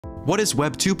What is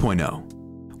Web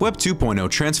 2.0? Web 2.0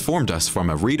 transformed us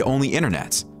from a read-only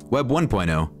internet, Web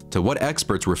 1.0, to what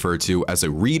experts refer to as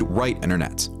a read-write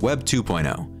internet, Web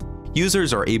 2.0.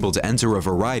 Users are able to enter a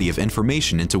variety of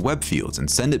information into web fields and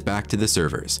send it back to the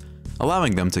servers,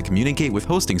 allowing them to communicate with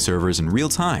hosting servers in real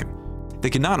time. They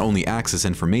can not only access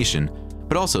information,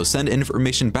 but also send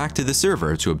information back to the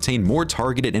server to obtain more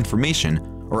targeted information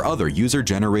or other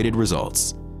user-generated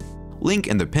results. Link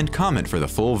in the pinned comment for the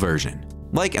full version.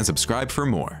 Like and subscribe for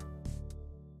more.